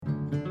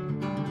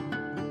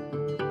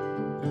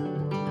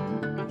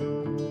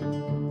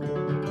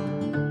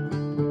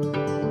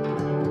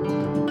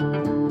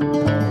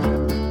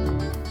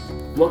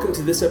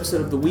welcome to this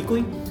episode of The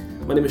Weekly.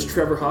 My name is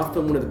Trevor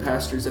Hoffman, one of the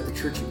pastors at the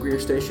Church at Greer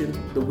Station.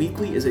 The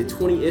Weekly is a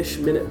 20-ish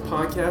minute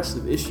podcast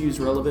of issues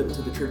relevant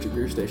to the Church at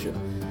Greer Station.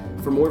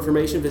 For more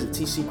information, visit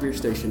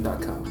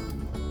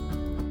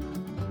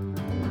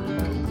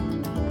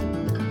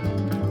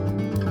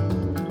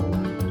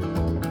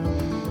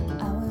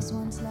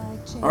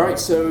tcgreerstation.com. All right,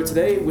 so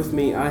today with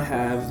me I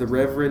have the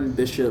Reverend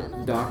Bishop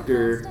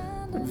Dr.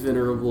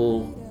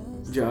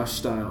 Venerable Josh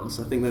Stiles.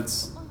 I think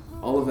that's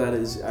all of that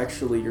is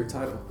actually your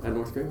title at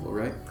North Greenville,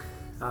 right?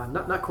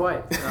 Not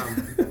quite.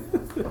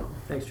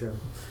 Thanks, Trevor.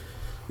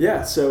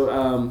 Yeah,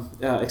 so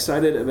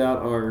excited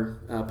about our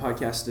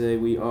podcast today.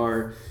 We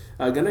are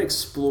going to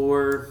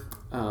explore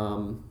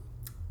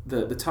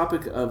the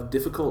topic of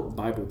difficult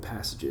Bible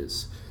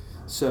passages.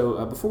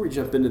 So before we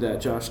jump into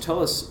that, Josh,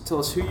 tell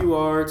us who you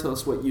are, tell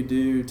us what you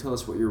do, tell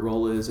us what your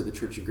role is at the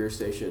Church of Greer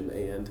Station,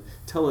 and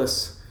tell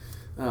us,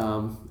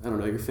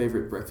 your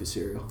favorite breakfast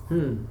cereal.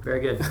 Very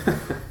good.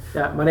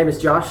 Yeah, my name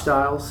is Josh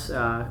Stiles.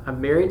 I'm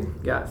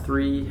married, got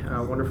three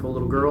wonderful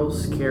little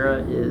girls.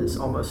 Kara is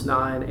almost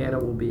 9, Anna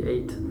will be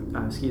 8.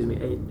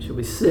 She'll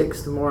be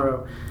 6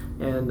 tomorrow,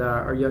 and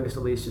our youngest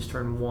Elise just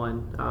turned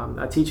 1.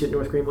 I teach at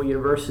North Greenville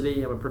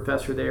University. I'm a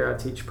professor there. I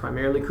teach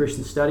primarily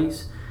Christian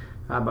studies.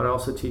 But I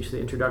also teach the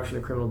Introduction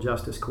to Criminal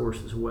Justice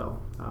course as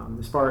well.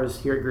 As far as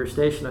here at Greer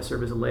Station, I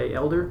serve as a lay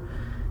elder,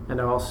 and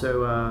I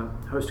also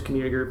host a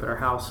community group at our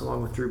house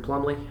along with Drew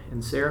Plumley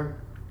and Sarah,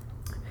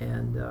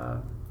 and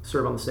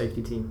serve on the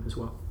safety team as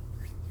well.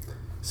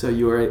 So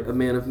you are a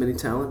man of many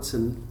talents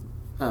and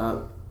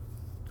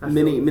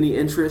many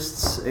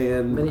interests,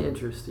 and many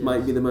interests. Yes.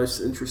 Might be the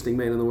most interesting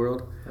man in the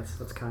world.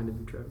 That's kind of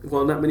you, Trevor.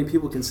 Well, not many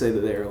people can say that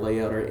they are a lay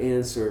elder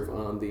and serve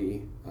on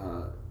the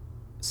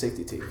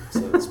safety team,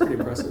 so it's pretty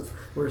impressive.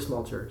 We're a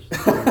small church.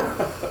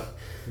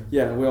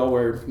 Yeah, we all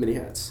wear many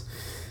hats.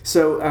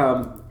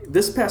 So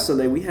this past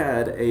Sunday we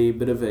had a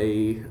bit of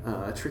a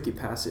tricky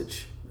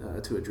passage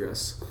to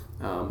address.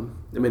 I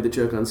made the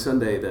joke on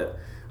Sunday that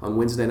on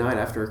Wednesday night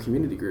after our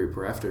community group,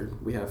 or after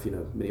we have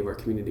many of our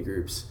community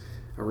groups,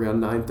 around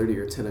 9:30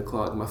 or 10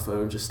 o'clock, my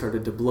phone just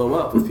started to blow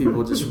up with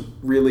people just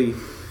really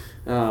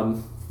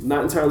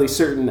not entirely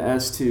certain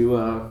as to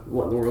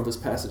what in the world this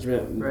passage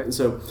meant. Right. And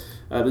so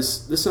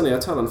this Sunday I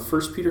taught on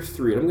 1 Peter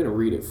 3, and I'm going to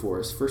read it for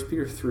us. 1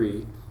 Peter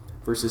 3,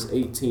 verses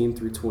 18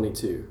 through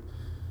 22.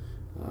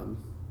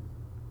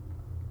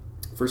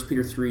 1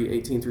 Peter 3,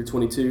 18 through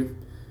 22.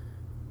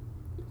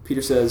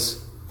 Peter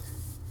says,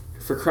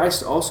 "For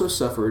Christ also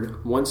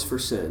suffered once for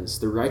sins,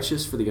 the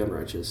righteous for the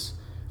unrighteous,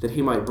 that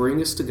he might bring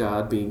us to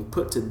God, being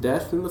put to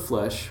death in the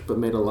flesh, but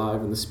made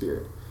alive in the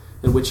Spirit,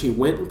 in which he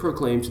went and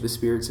proclaimed to the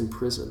spirits in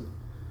prison,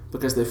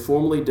 because they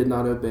formerly did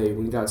not obey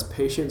when God's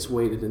patience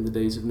waited in the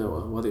days of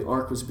Noah, while the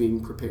ark was being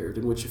prepared,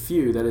 in which a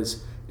few, that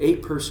is,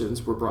 8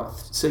 persons, were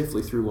brought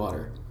safely through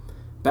water.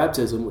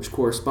 Baptism, which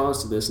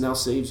corresponds to this, now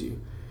saves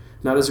you,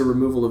 not as a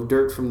removal of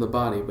dirt from the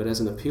body, but as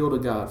an appeal to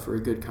God for a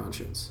good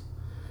conscience,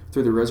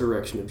 through the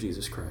resurrection of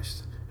Jesus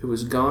Christ, who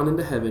was gone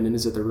into heaven and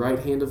is at the right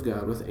hand of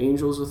God, with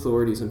angels,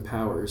 authorities, and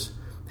powers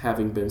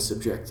having been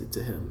subjected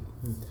to him."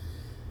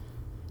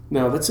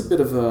 Now, that's a bit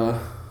of a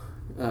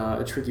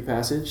tricky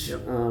passage.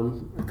 Yep.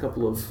 A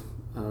couple of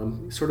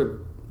sort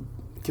of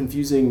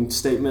confusing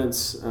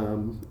statements,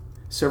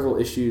 several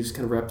issues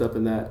kind of wrapped up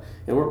in that.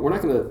 And we're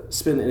not going to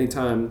spend any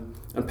time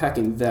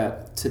unpacking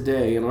that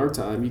today in our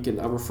time.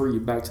 I'll refer you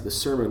back to the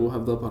sermon. We'll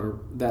have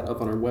that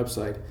up on our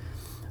website.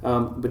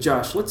 But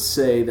Josh, let's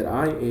say that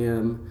I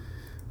am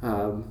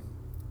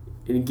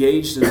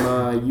engaged in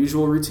my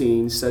usual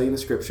routine, studying the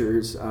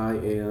scriptures. I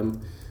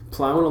am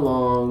plowing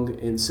along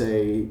in,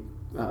 say,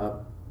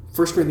 1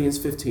 Corinthians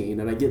 15,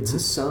 and I get to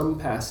some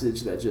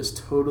passage that just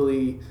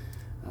totally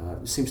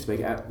seems to make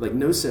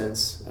no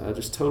sense,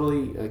 just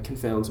totally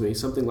confounds me.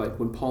 Something like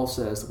when Paul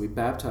says that we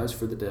baptize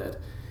for the dead,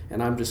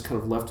 and I'm just kind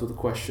of left with the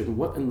question,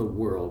 what in the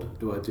world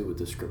do I do with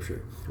this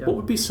scripture? Yep. What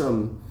would be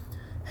some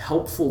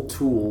helpful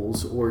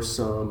tools or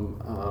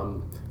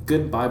some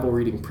good Bible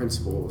reading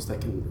principles that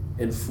can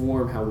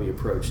inform how we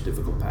approach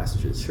difficult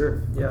passages?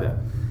 Sure, yeah. Like that?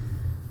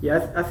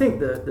 Yeah, I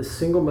think the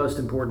single most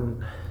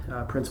important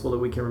principle that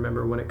we can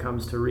remember when it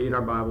comes to reading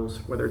our Bibles,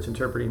 whether it's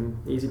interpreting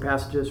easy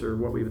passages or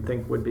what we would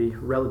think would be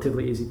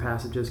relatively easy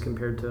passages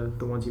compared to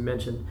the ones you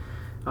mentioned,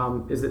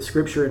 is that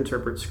Scripture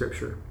interprets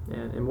Scripture.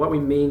 And what we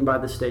mean by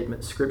the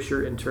statement,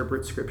 Scripture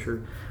interprets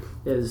Scripture,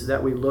 is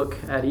that we look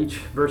at each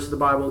verse of the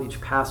Bible,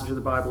 each passage of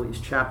the Bible,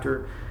 each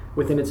chapter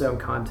within its own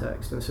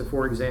context. And so,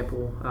 for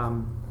example,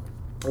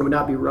 it would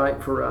not be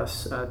right for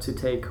us to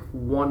take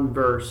one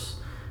verse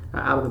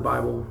out of the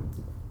Bible,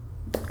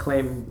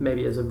 claim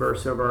maybe as a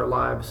verse over our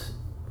lives,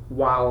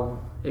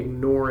 while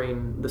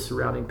ignoring the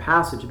surrounding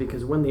passage,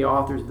 because when the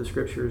authors of the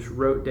Scriptures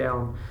wrote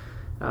down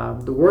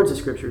the words of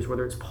Scriptures,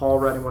 whether it's Paul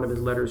writing one of his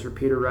letters or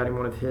Peter writing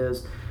one of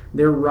his,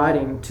 they're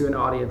writing to an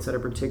audience at a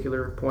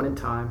particular point in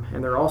time,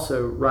 and they're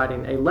also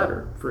writing a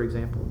letter, for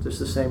example. Just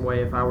the same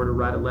way if I were to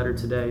write a letter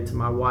today to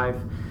my wife,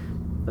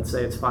 let's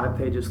say it's 5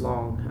 pages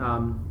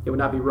long, it would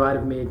not be right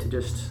of me to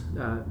just,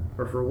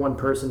 or for one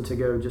person to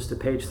go just to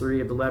page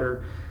 3 of the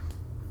letter,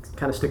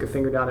 kind of stick a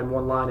finger down in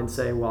one line and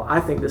say, well, I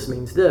think this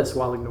means this,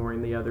 while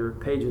ignoring the other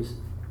pages.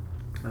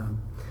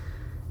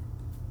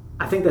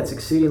 I think that's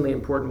exceedingly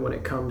important when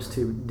it comes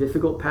to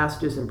difficult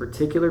passages in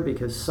particular,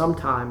 because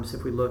sometimes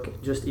if we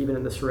look just even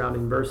in the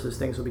surrounding verses,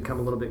 things will become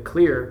a little bit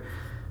clearer.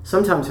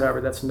 Sometimes,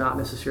 however, that's not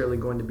necessarily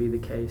going to be the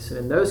case. And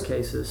in those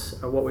cases,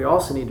 what we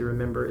also need to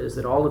remember is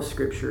that all of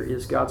Scripture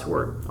is God's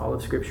Word. All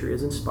of Scripture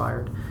is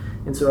inspired.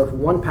 And so if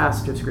one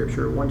passage of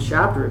Scripture, one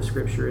chapter of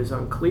Scripture is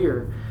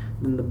unclear,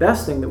 then the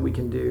best thing that we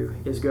can do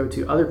is go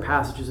to other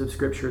passages of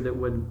Scripture that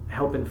would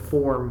help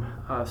inform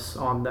us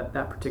on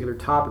that particular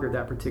topic or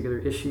that particular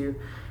issue.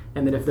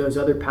 And then if those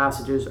other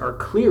passages are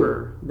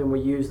clearer, then we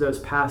use those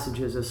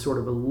passages as sort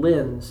of a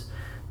lens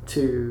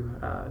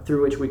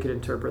through which we could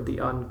interpret the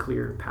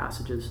unclear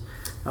passages,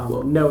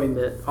 knowing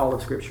that all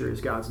of Scripture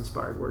is God's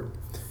inspired word.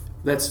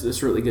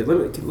 That's really good.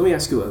 Let me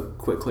ask you a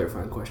quick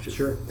clarifying question.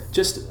 Sure.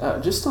 Just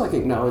to like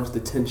acknowledge the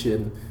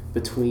tension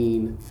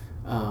between,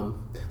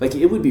 like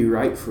it would be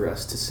right for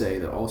us to say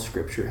that all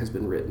Scripture has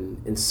been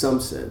written in some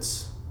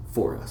sense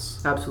for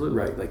us. Absolutely.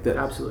 Right. Like that.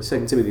 Absolutely.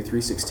 2 Timothy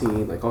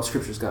 3:16. Like all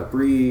Scripture's God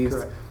breathed.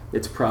 Correct.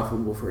 It's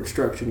profitable for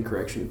instruction,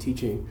 correction, and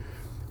teaching.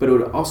 But it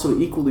would also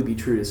equally be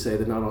true to say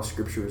that not all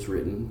Scripture is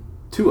written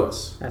to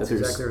us. That's that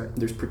exactly right.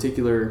 There's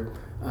particular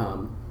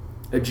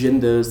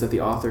agendas that the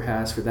author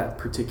has for that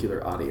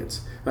particular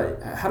audience.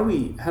 But how do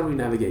we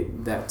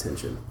navigate that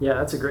tension? Yeah,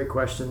 that's a great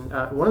question.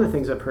 One of the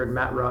things I've heard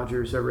Matt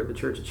Rogers over at the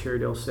Church at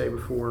Cherrydale say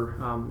before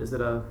is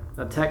that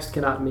a text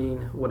cannot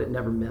mean what it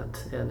never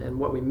meant. And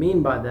what we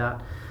mean by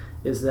that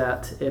is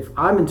that if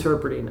I'm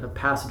interpreting a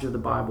passage of the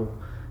Bible,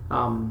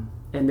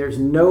 and there's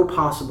no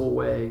possible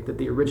way that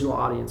the original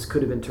audience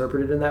could have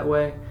interpreted it in that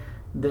way,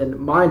 then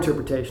my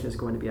interpretation is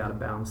going to be out of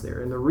bounds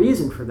there. And the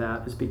reason for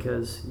that is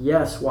because,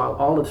 yes, while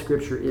all of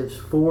Scripture is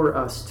for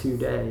us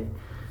today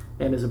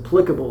and is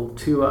applicable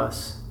to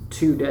us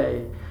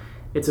today,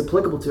 it's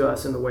applicable to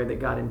us in the way that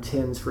God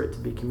intends for it to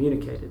be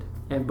communicated.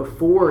 And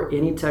before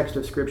any text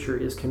of Scripture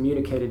is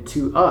communicated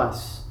to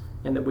us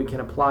and that we can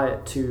apply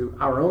it to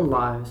our own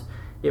lives,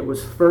 it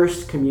was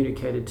first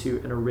communicated to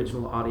an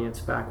original audience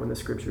back when the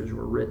Scriptures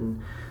were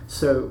written.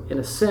 So in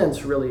a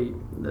sense, really,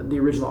 the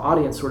original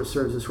audience sort of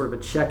serves as sort of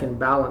a check and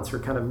balance, or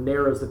kind of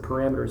narrows the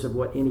parameters of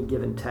what any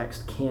given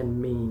text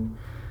can mean,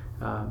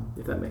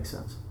 if that makes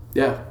sense.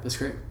 Yeah, that's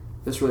great.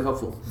 That's really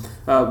helpful.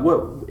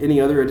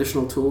 Any other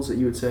additional tools that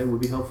you would say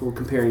would be helpful,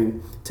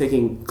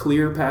 taking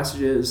clear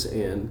passages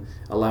and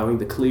allowing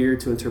the clear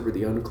to interpret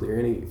the unclear?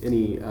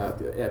 Any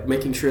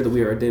making sure that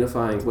we are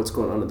identifying what's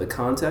going on in the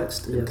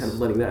context and kind of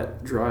letting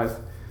that drive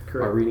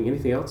our reading.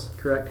 Anything else?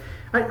 Correct.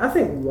 I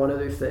think one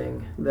other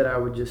thing that I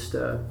would just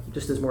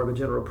as more of a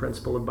general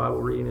principle of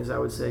Bible reading is I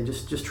would say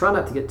just try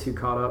not to get too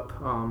caught up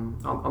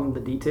on the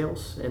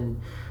details.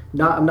 And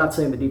I'm not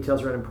saying the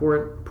details are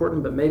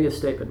important, but maybe a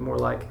statement more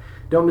like,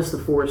 don't miss the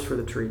forest for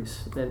the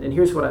trees. And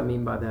here's what I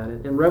mean by that.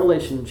 In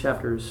Revelation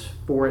chapters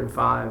 4 and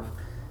 5,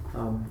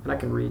 and I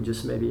can read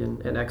just maybe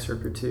an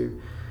excerpt or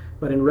two,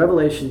 but in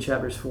Revelation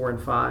chapters 4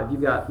 and 5,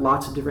 you've got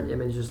lots of different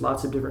images,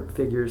 lots of different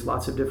figures,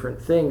 lots of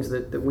different things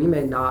that we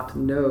may not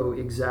know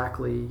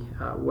exactly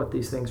what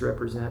these things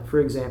represent. For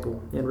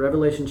example, in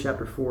Revelation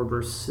chapter 4,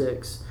 verse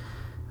 6,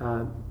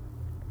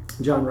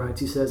 John writes,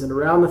 he says, "And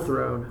around the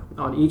throne,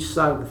 on each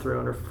side of the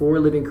throne, are 4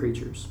 living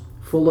creatures,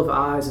 full of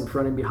eyes in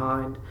front and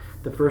behind.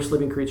 The first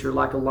living creature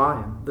like a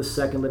lion, the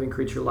second living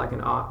creature like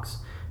an ox,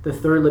 the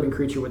third living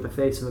creature with the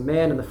face of a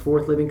man, and the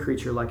fourth living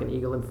creature like an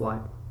eagle in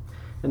flight.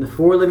 And the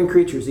 4 living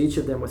creatures, each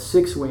of them with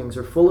 6 wings,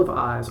 are full of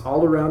eyes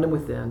all around and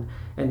within,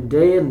 and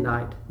day and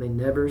night they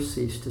never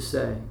cease to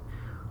say,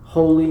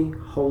 'Holy,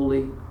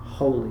 holy,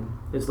 holy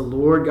is the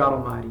Lord God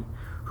Almighty,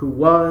 who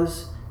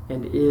was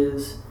and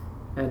is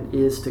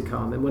to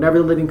come.' And whenever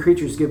the living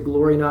creatures give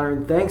glory and honor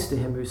and thanks to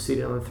him who is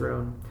seated on the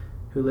throne,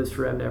 who lives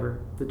forever and ever,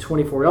 the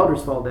 24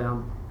 elders fall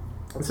down."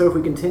 And so if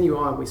we continue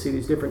on, we see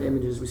these different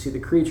images, we see the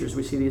creatures,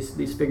 we see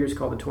these figures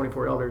called the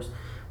 24 elders.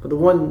 But the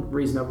one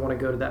reason I want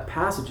to go to that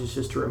passage is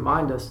just to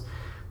remind us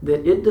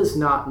that it does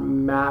not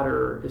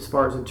matter as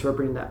far as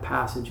interpreting that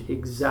passage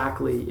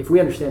exactly, if we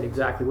understand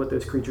exactly what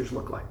those creatures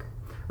look like,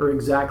 or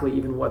exactly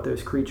even what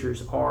those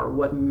creatures are.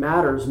 What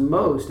matters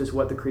most is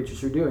what the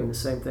creatures are doing, the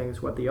same thing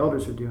as what the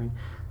elders are doing.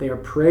 They are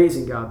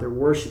praising God, they're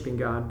worshiping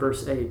God.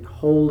 Verse 8,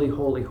 "Holy,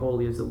 holy,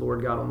 holy is the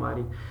Lord God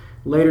Almighty."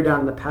 Later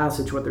down in the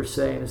passage, what they're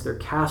saying is they're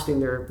casting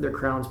their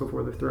crowns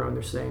before the throne.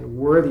 They're saying,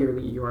 "Worthy are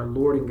you, our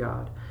Lord and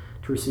God,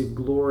 to receive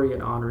glory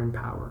and honor and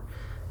power."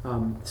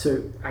 So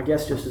I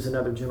guess just as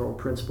another general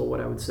principle,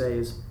 what I would say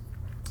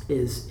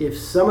is if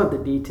some of the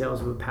details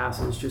of a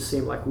passage just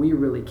seem like we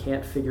really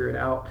can't figure it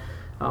out,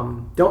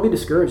 don't be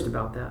discouraged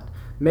about that.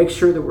 Make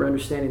sure that we're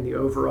understanding the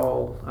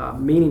overall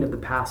meaning of the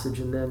passage,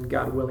 and then,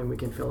 God willing, we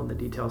can fill in the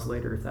details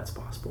later if that's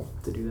possible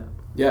to do that.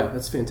 Yeah,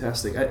 that's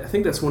fantastic. I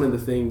think that's one of the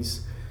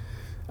things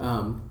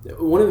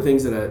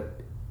that I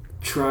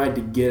tried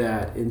to get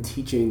at in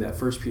teaching that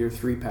 1 Peter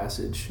 3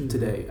 passage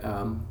today.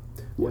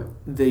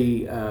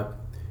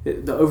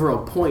 The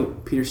overall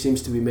point Peter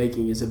seems to be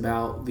making is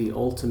about the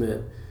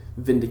ultimate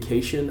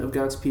vindication of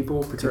God's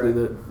people, particularly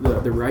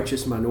the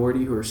righteous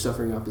minority who are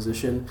suffering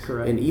opposition.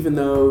 Correct. And even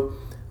though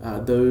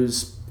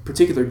those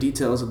particular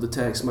details of the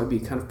text might be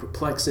kind of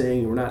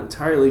perplexing, we're not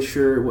entirely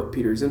sure what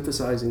Peter's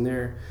emphasizing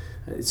there,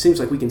 it seems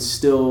like we can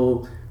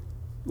still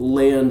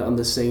land on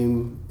the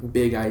same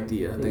big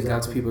idea that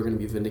God's people are going to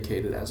be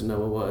vindicated as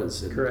Noah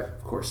was, and Correct.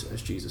 of course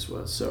as Jesus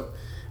was. So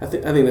I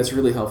think that's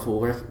really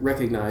helpful,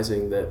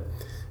 recognizing that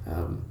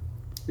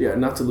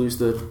not to lose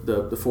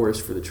the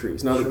forest for the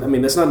trees. Sure. I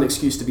mean, that's not an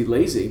excuse to be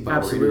lazy, Bible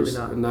Absolutely readers,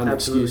 not. and not an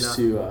excuse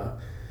to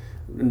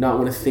not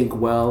want to think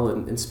well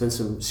and spend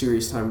some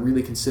serious time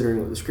really considering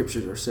what the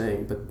scriptures are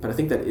saying. But I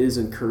think that is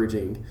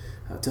encouraging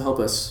to help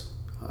us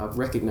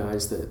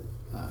recognize that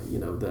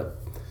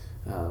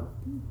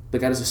that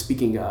God is a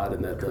speaking God,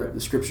 and that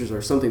the scriptures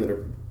are something that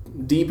are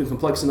deep and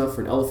complex enough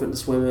for an elephant to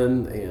swim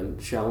in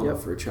and shallow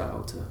enough for a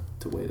child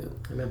to wade in.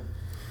 Amen.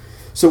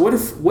 So what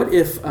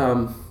if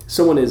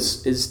someone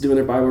is doing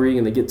their Bible reading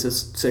and they get to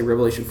say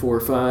Revelation 4 or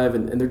 5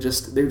 and they're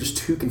just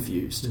too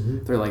confused?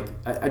 Mm-hmm. They're like,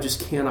 I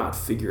just cannot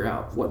figure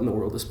out what in the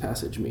world this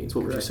passage means.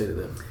 What would you say to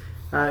them?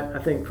 I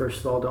think, first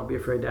of all, don't be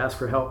afraid to ask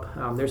for help.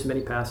 There's many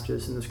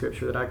passages in the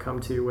Scripture that I come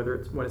to, whether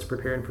it's when it's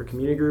preparing for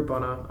community group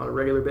on a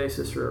regular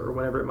basis or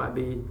whenever it might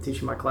be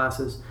teaching my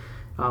classes.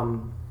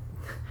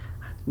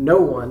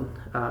 No one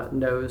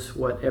knows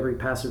what every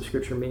passage of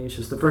Scripture means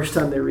just the first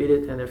time they read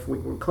it, and if we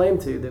claim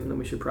to, then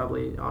we should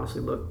probably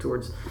honestly look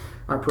towards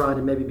our pride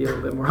and maybe be a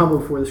little bit more humble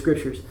before the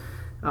Scriptures.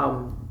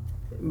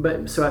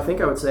 But so I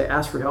think I would say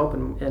ask for help,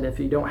 and if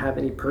you don't have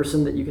any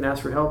person that you can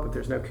ask for help, if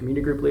there's no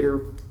community group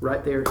leader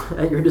right there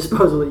at your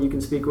disposal that you can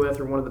speak with,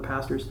 or one of the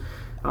pastors,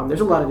 there's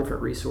a lot of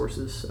different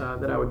resources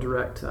that I would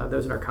direct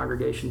those in our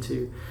congregation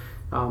to.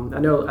 I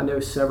know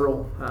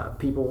several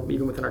people,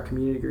 even within our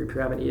community group, who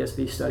have an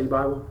ESV study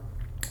Bible.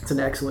 It's an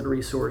excellent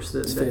resource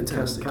that can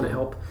kind of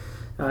help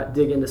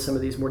dig into some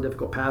of these more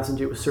difficult passages.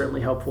 It was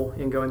certainly helpful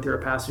in going through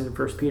a passage in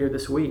 1 Peter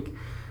this week.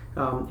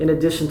 In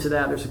addition to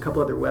that, there's a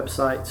couple other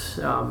websites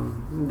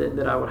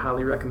that I would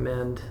highly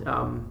recommend.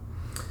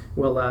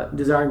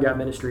 Desiring God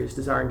Ministries,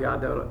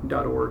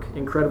 desiringgod.org,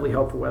 incredibly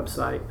helpful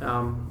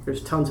website.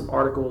 There's tons of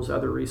articles,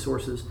 other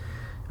resources.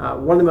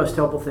 One of the most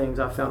helpful things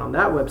I found on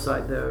that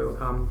website,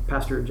 though,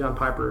 Pastor John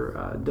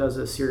Piper does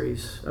a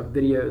series of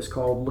videos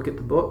called Look at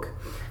the Book,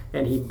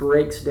 and he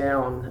breaks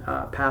down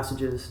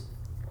passages.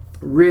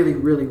 Really,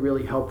 really,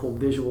 really helpful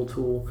visual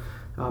tool.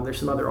 There's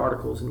some other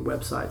articles and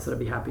websites that I'd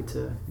be happy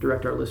to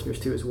direct our listeners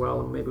to as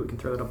well, and maybe we can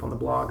throw that up on the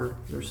blog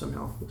or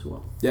somehow as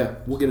well. Yeah,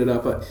 we'll get it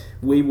up.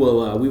 We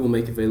will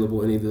make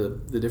available any of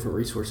the different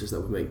resources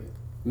that we make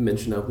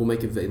mention of. We'll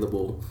make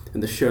available in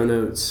the show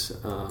notes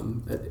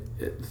on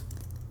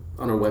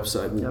our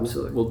website.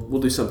 Absolutely.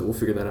 We'll do something. We'll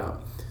figure that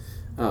out.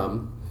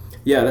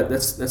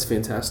 That's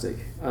fantastic.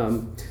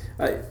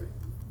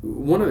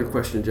 One other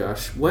question,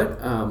 Josh. What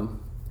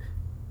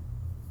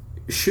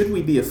should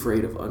we be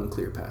afraid of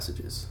unclear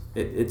passages?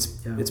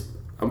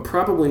 I'm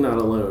probably not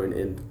alone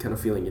in kind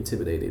of feeling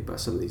intimidated by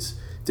some of these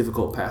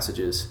difficult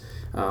passages.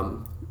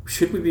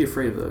 Should we be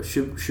afraid of those?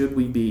 Should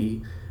we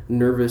be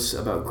nervous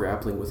about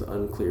grappling with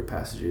unclear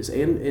passages?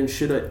 And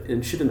should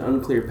an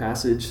unclear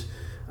passage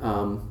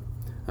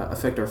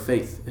affect our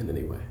faith in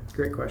any way?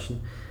 Great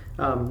question.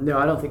 No,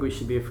 I don't think we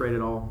should be afraid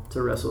at all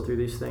to wrestle through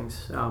these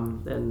things.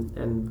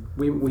 And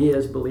we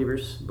as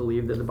believers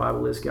believe that the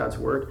Bible is God's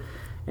Word,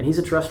 and He's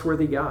a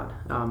trustworthy God.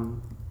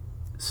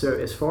 So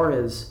as far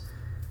as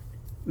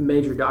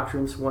major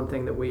doctrines, one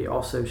thing that we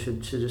also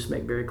should just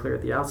make very clear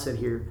at the outset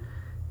here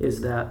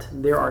is that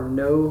there are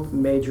no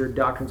major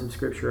doctrines of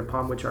Scripture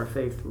upon which our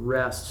faith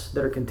rests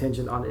that are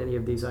contingent on any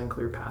of these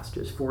unclear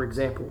passages. For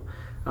example,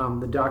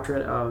 the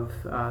doctrine of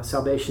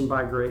salvation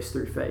by grace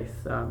through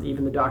faith,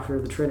 even the doctrine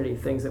of the Trinity,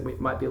 things that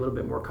might be a little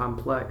bit more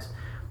complex.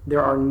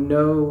 There are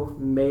no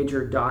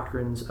major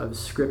doctrines of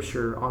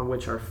Scripture on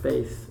which our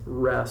faith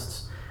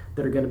rests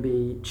that are going to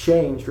be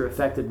changed or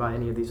affected by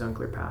any of these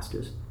unclear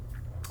passages.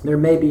 There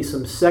may be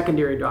some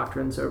secondary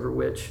doctrines over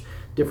which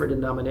different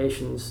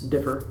denominations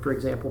differ. For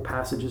example,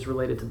 passages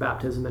related to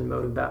baptism and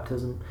mode of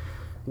baptism.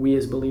 We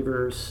as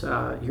believers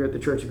here at the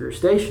Church of Your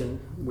Station,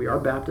 we are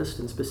Baptist,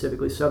 and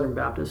specifically Southern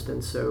Baptist,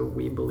 and so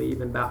we believe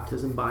in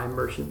baptism by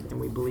immersion, and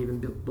we believe in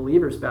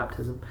believers'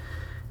 baptism.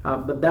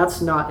 But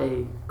that's not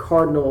a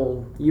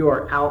cardinal, you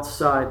are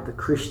outside the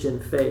Christian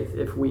faith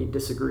if we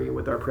disagree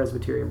with our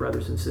Presbyterian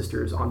brothers and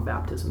sisters on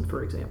baptism,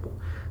 for example.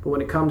 But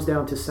when it comes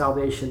down to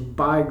salvation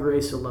by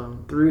grace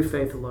alone, through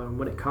faith alone,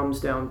 when it comes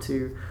down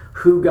to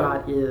who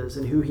God is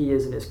and who He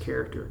is in His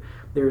character,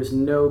 there is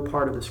no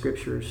part of the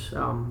Scriptures,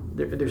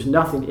 there's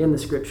nothing in the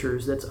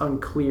Scriptures that's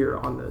unclear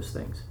on those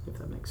things, if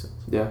that makes sense.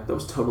 Yeah, that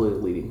was totally a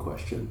leading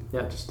question.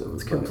 Yeah, it's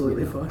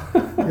completely fine.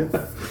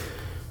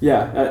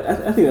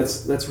 Yeah, I think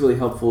that's really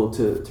helpful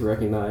to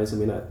recognize. I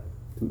mean,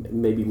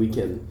 maybe we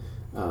can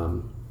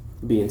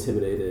be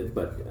intimidated,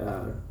 but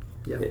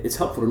it's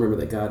helpful to remember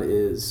that God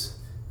is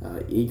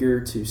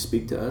eager to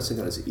speak to us, and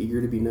God is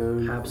eager to be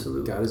known.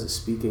 Absolutely. God is a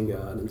speaking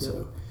God, and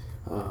so,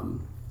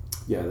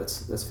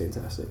 that's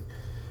fantastic.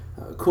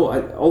 Cool.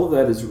 All of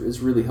that is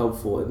really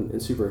helpful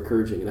and super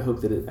encouraging, and I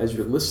hope that as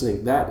you're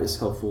listening, that is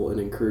helpful and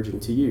encouraging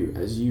to you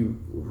as you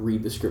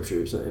read the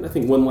Scriptures. And I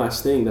think one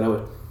last thing that I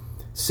would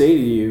say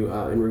to you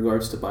in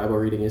regards to Bible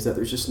reading is that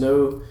there's just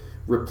no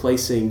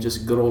replacing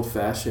just good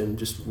old-fashioned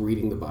just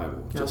reading the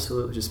Bible.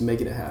 Absolutely. Just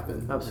making it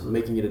happen. Absolutely.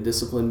 Making it a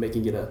discipline,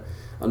 making it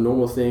a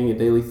normal thing, a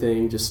daily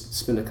thing. Just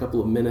spend a couple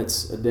of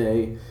minutes a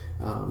day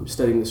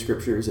studying the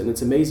Scriptures, and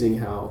it's amazing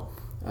how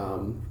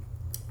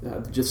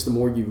just the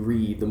more you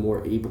read, the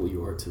more able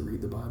you are to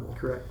read the Bible.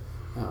 Correct.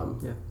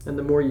 And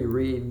the more you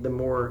read, the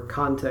more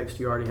context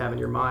you already have in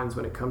your minds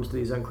when it comes to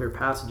these unclear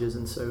passages.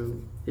 And so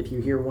if you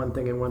hear one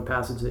thing in one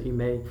passage that you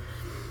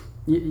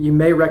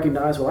may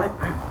recognize, well,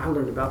 I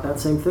learned about that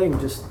same thing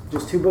just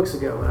 2 books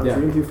ago when I was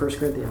reading through 1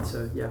 Corinthians.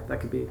 So that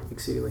could be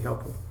exceedingly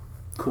helpful.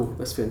 Cool.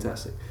 That's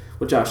fantastic.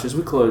 Well, Josh, as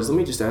we close, let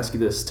me just ask you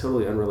this,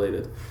 totally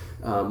unrelated.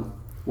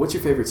 What's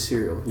your favorite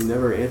cereal? You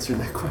never answered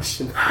that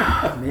question.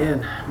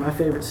 Man, my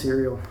favorite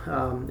cereal.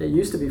 It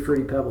used to be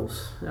Fruity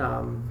Pebbles.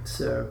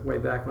 So way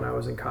back when I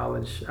was in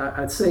college,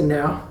 I'd say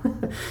now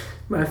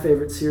my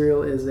favorite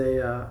cereal is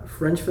a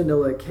French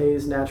Vanilla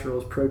K's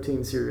Naturals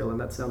protein cereal, and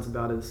that sounds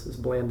about as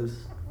bland as,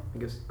 I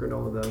guess,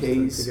 granola does.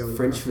 K's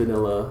French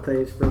Vanilla.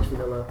 K's French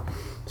Vanilla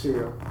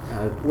cereal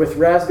with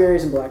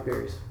raspberries and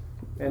blackberries.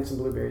 And some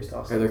blueberries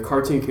tossed. Are there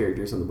cartoon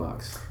characters in the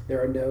box?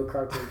 There are no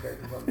cartoon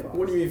characters on the box.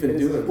 What are you even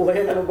doing? It's as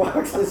bland in a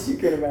box as you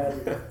can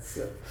imagine.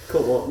 So.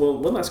 Cool. Well,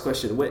 one last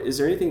question. Is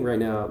there anything right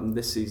now in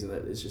this season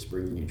that is just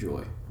bringing you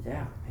joy?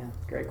 Yeah, man,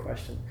 great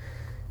question.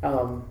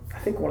 I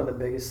think one of the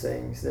biggest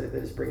things that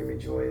is bringing me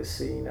joy is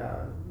seeing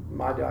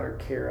my daughter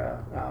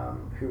Kara,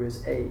 who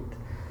is 8,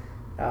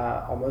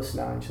 almost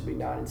 9. She'll be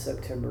 9 in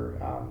September.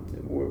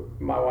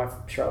 My wife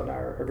Charlotte and I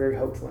are very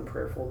hopeful and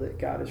prayerful that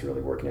God is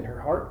really working in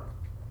her heart.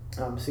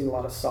 Seeing a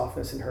lot of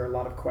softness in her, a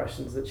lot of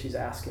questions that she's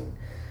asking.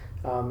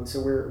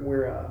 So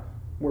we're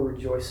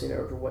rejoicing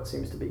over what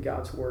seems to be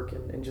God's work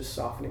and just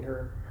softening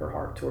her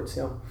heart towards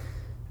Him.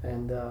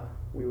 And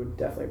we would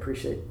definitely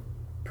appreciate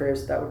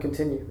prayers that would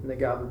continue and that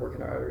God would work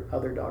in our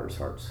other daughters'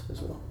 hearts as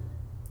well.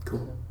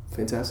 Cool.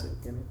 Fantastic.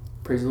 Amen.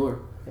 Praise the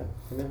Lord. Yeah.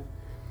 Amen.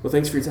 Well,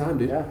 thanks for your time,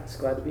 dude. Yeah, it's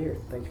glad to be here.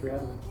 Thanks for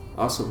having me.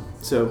 Awesome.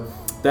 So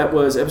that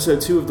was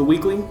episode 2 of The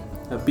Weekly.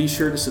 Be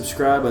sure to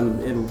subscribe on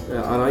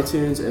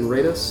iTunes and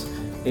rate us.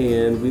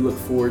 And we look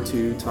forward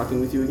to talking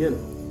with you again.